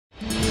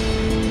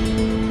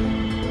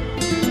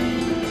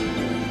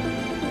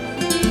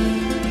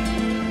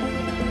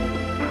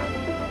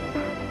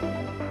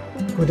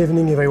Good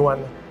evening,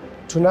 everyone.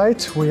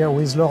 Tonight we are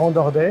with Laurent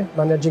Dordet,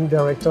 Managing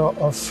Director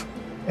of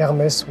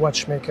Hermès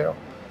Watchmaker.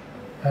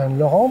 And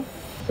Laurent,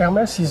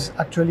 Hermès is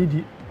actually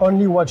the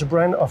only watch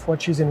brand of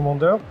Watches in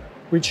Wonder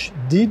which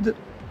did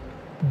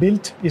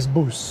build its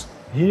booth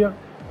here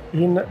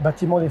in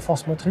Bâtiment des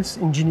Forces Motrices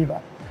in Geneva.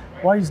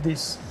 Why is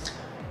this?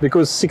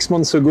 Because 6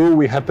 months ago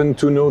we happened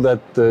to know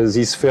that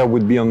this fair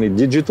would be only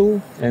digital,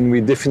 and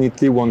we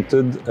definitely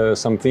wanted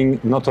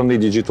something not only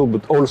digital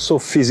but also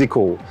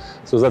physical.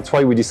 So that's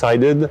why we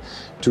decided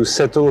to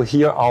settle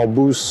here our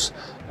booth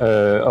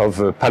of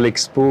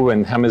Palexpo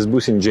and Hermès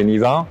booth in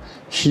Geneva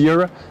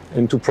here,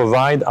 and to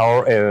provide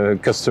our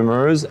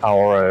customers,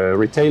 our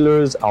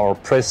retailers, our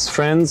press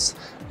friends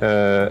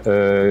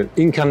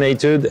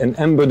incarnated and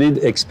embodied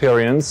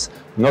experience,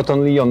 not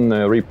only on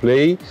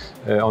replay,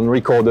 on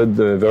recorded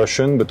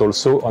version, but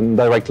also on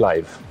direct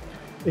live.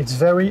 It's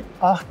very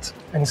art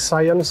and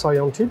science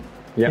oriented.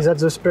 Yeah. Is that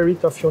the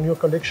spirit of your new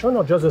collection,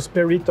 or just the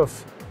spirit of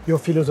your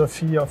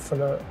philosophy of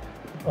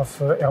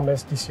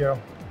Hermès this year?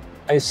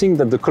 I think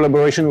that the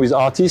collaboration with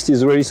artists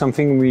is really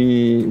something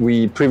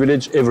we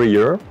privilege every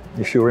year.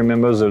 If you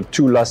remember the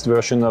two last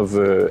versions of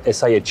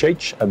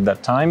SIHH at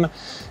that time,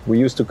 we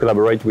used to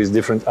collaborate with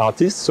different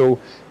artists. So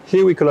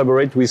here we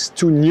collaborate with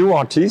two new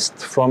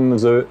artists from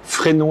the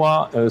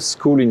Frénois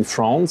school in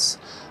France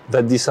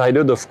that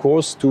decided, of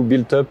course, to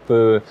build up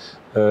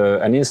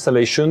an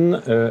installation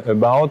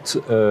about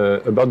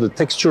the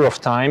texture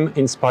of time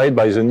inspired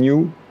by the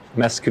new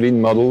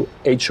masculine model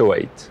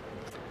H08.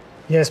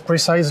 Yes,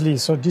 precisely.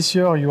 So this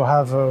year you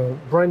have a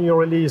brand new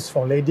release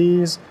for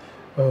ladies,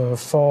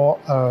 for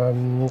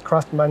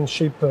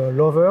craftsmanship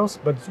lovers,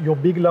 but your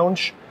big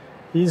launch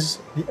is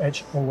the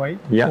H08.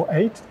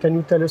 Yeah. Can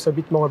you tell us a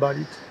bit more about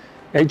it?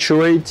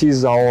 H08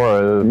 is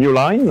our new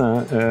line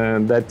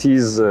that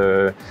is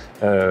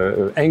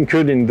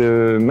anchored in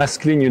the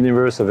masculine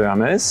universe of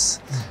Hermès.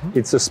 Mm-hmm.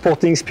 It's a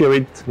sporting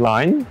spirit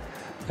line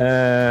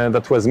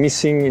that was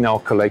missing in our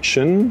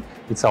collection.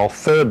 It's our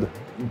third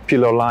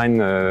pillar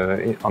line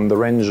on the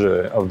range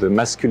of the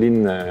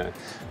masculine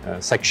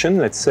section,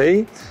 let's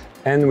say.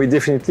 And we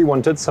definitely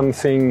wanted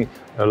something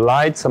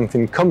light,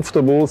 something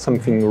comfortable,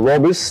 something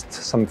robust,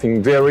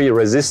 something very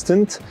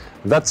resistant.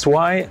 That's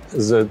why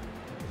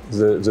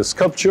the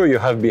sculpture you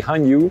have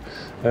behind you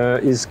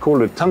is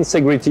called a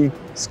tensegrity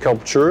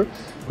sculpture,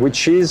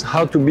 which is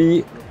how to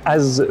be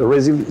as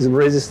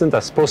resistant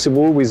as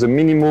possible with a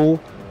minimal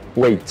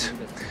weight.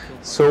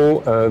 So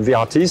the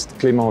artist,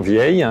 Clément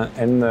Vieille,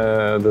 and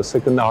the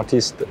second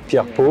artist,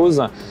 Pierre Pose,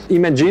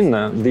 imagine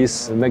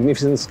this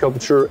magnificent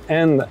sculpture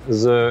and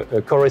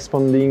the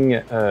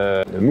corresponding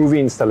movie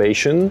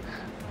installation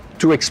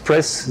to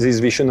express this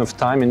vision of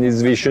time and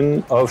this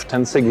vision of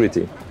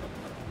tensegrity.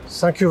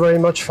 Thank you very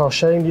much for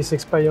sharing this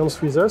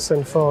experience with us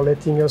and for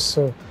letting us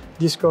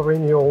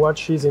discovering your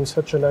watches in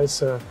such a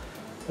nice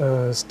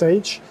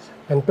stage.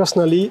 And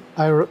personally,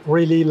 I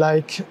really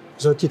like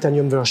the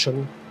titanium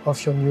version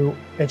of your new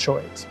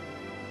H08.